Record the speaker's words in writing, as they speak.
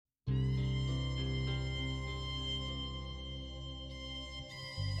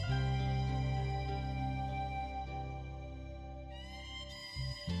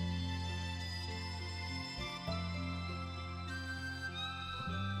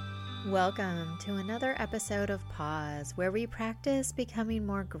Welcome to another episode of Pause, where we practice becoming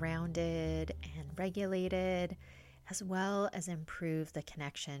more grounded and regulated, as well as improve the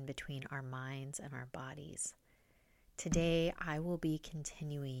connection between our minds and our bodies. Today, I will be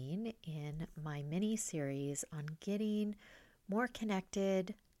continuing in my mini series on getting more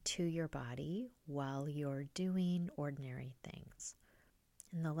connected to your body while you're doing ordinary things.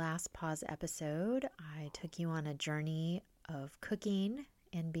 In the last Pause episode, I took you on a journey of cooking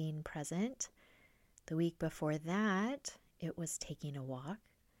and being present. The week before that, it was taking a walk.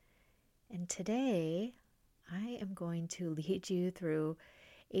 And today, I am going to lead you through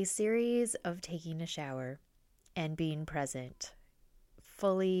a series of taking a shower and being present,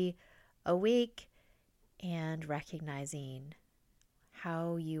 fully awake and recognizing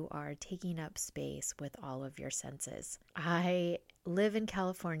how you are taking up space with all of your senses. I live in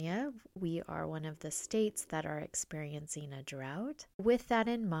California. We are one of the states that are experiencing a drought. With that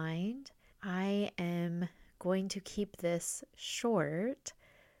in mind, I am going to keep this short,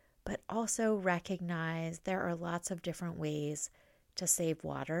 but also recognize there are lots of different ways to save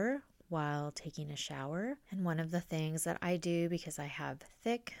water while taking a shower. And one of the things that I do, because I have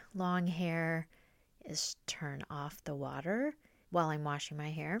thick, long hair, is turn off the water while I'm washing my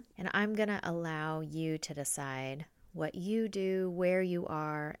hair. And I'm going to allow you to decide what you do, where you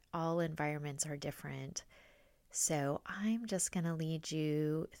are. All environments are different. So I'm just going to lead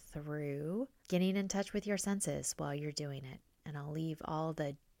you through getting in touch with your senses while you're doing it. And I'll leave all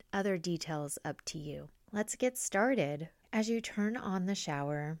the other details up to you. Let's get started. As you turn on the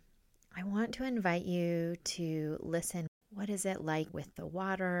shower, I want to invite you to listen. What is it like with the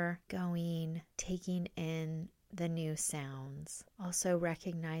water going, taking in the new sounds? Also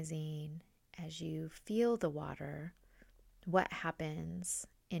recognizing as you feel the water, what happens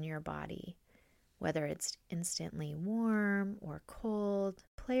in your body, whether it's instantly warm or cold.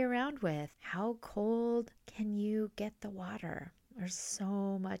 Play around with how cold can you get the water. There's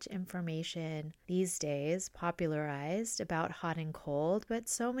so much information these days popularized about hot and cold, but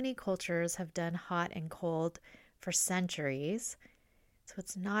so many cultures have done hot and cold for centuries, so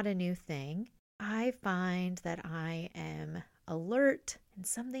it's not a new thing. I find that I am alert and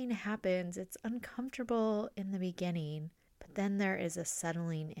something happens. It's uncomfortable in the beginning, but then there is a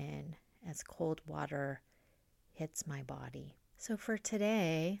settling in as cold water hits my body. So for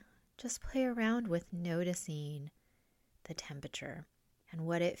today, just play around with noticing the temperature and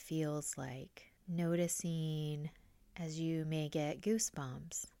what it feels like. Noticing as you may get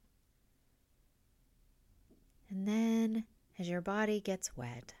goosebumps. And then as your body gets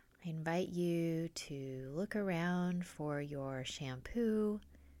wet, I invite you to look around for your shampoo,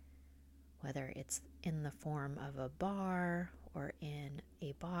 whether it's in the form of a bar or in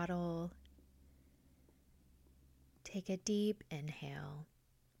a bottle. Take a deep inhale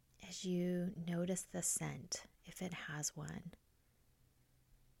as you notice the scent, if it has one.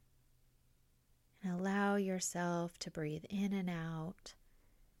 And allow yourself to breathe in and out,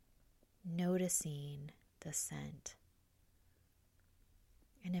 noticing the scent.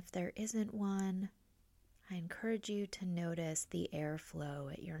 And if there isn't one, I encourage you to notice the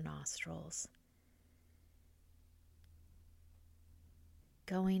airflow at your nostrils.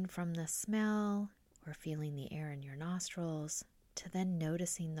 Going from the smell or feeling the air in your nostrils to then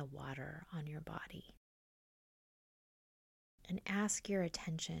noticing the water on your body. And ask your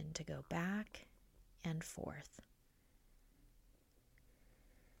attention to go back and forth.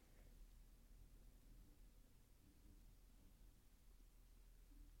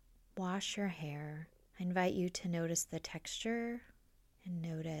 Wash your hair. I invite you to notice the texture and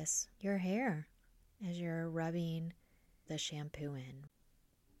notice your hair as you're rubbing the shampoo in.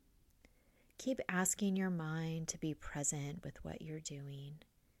 Keep asking your mind to be present with what you're doing.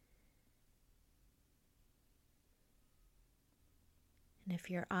 And if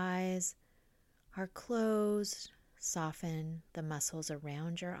your eyes are closed, soften the muscles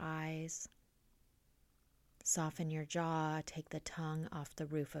around your eyes. Soften your jaw, take the tongue off the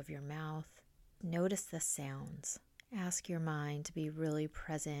roof of your mouth. Notice the sounds. Ask your mind to be really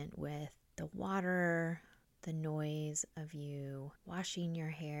present with the water, the noise of you washing your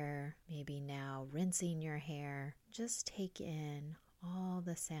hair, maybe now rinsing your hair. Just take in all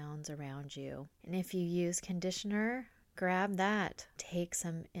the sounds around you. And if you use conditioner, grab that. Take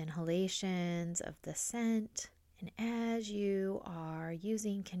some inhalations of the scent. And as you are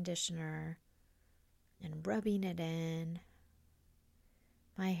using conditioner and rubbing it in,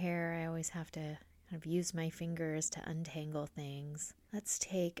 my hair, I always have to kind of use my fingers to untangle things. Let's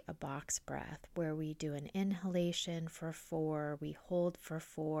take a box breath where we do an inhalation for 4, we hold for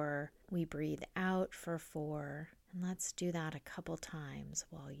 4, we breathe out for 4, And let's do that a couple times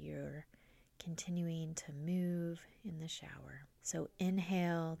while you're continuing to move in the shower. So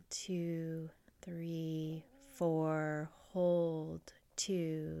inhale, 2, 3, 4, hold,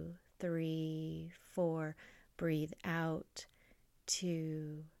 2, 3, 4, breathe out,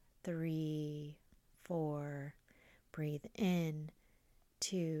 2, 3, 4, breathe in,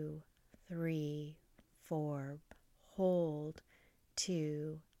 2, 3, 4, hold,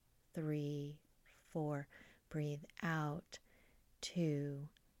 2, 3, 4, breathe out, 2,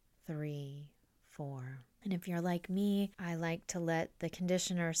 3, 4. And if you're like me, I like to let the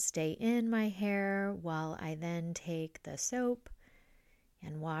conditioner stay in my hair while I then take the soap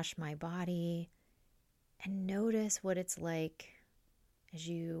and wash my body, and notice what it's like as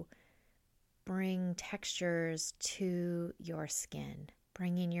you bring textures to your skin,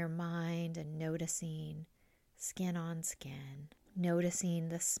 bringing your mind and noticing skin on skin, noticing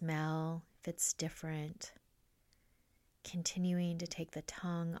the smell if it's different, continuing to take the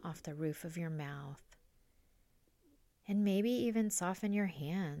tongue off the roof of your mouth, and maybe even soften your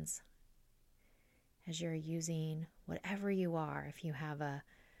hands as you're using whatever you are. If you have a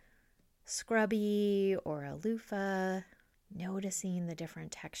scrubby or a loofah, noticing the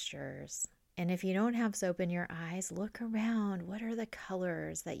different textures. And if you don't have soap in your eyes, look around. What are the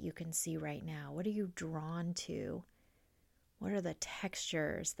colors that you can see right now? What are you drawn to? What are the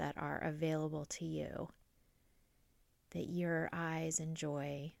textures that are available to you that your eyes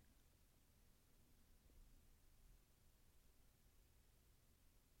enjoy?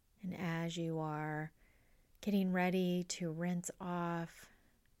 And as you are getting ready to rinse off,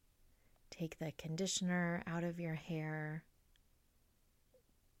 take the conditioner out of your hair.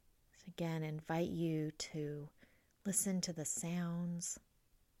 So again, invite you to listen to the sounds.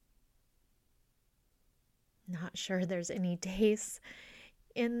 Not sure there's any taste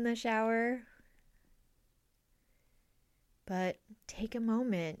in the shower, but take a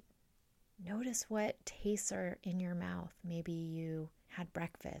moment. Notice what tastes are in your mouth. Maybe you had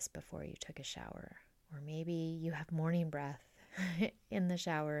breakfast before you took a shower, or maybe you have morning breath in the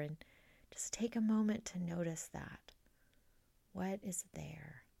shower, and just take a moment to notice that. What is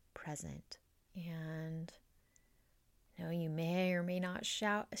there present? And you may or may not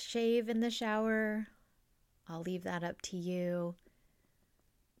shave in the shower. I'll leave that up to you.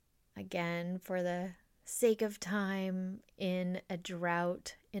 Again, for the sake of time in a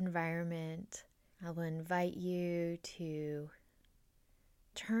drought environment, I will invite you to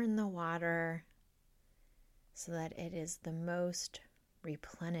turn the water so that it is the most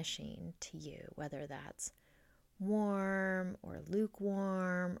replenishing to you, whether that's warm or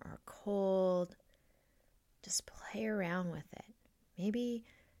lukewarm or cold. Just play around with it. Maybe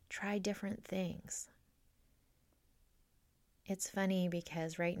try different things. It's funny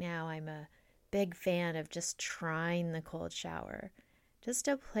because right now I'm a big fan of just trying the cold shower, just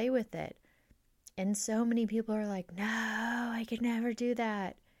to play with it. And so many people are like, no, I could never do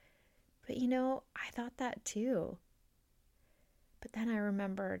that. But I thought that too. But then I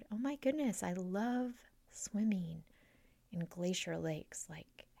remembered, oh my goodness, I love swimming in glacier lakes.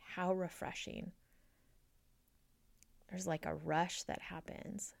 Like, how refreshing. There's like a rush that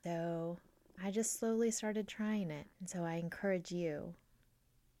happens. So I just slowly started trying it. And so I encourage you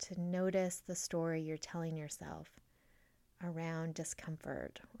to notice the story you're telling yourself around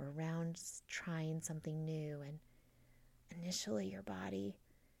discomfort or around trying something new. And initially your body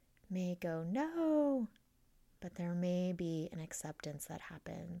may go, no, but there may be an acceptance that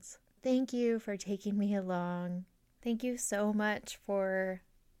happens. Thank you for taking me along. Thank you so much for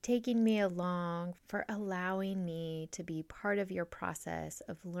taking me along, for allowing me to be part of your process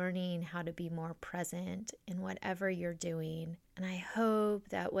of learning how to be more present in whatever you're doing. And I hope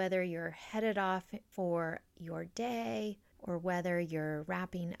that whether you're headed off for your day or whether you're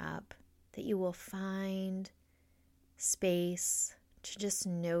wrapping up, that you will find space to just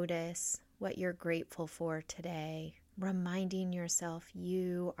notice what you're grateful for today, reminding yourself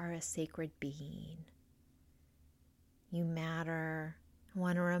you are a sacred being. You matter. I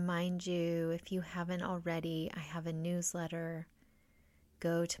want to remind you, if you haven't already, I have a newsletter.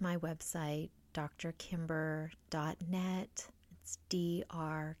 Go to my website, drkimber.net. It's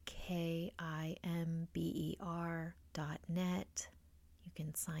drkimber.net. You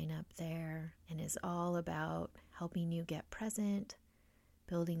can sign up there, and it's all about helping you get present,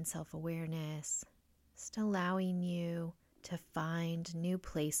 building self-awareness, just allowing you to find new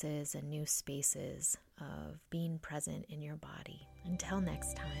places and new spaces of being present in your body. Until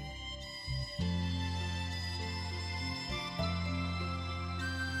next time.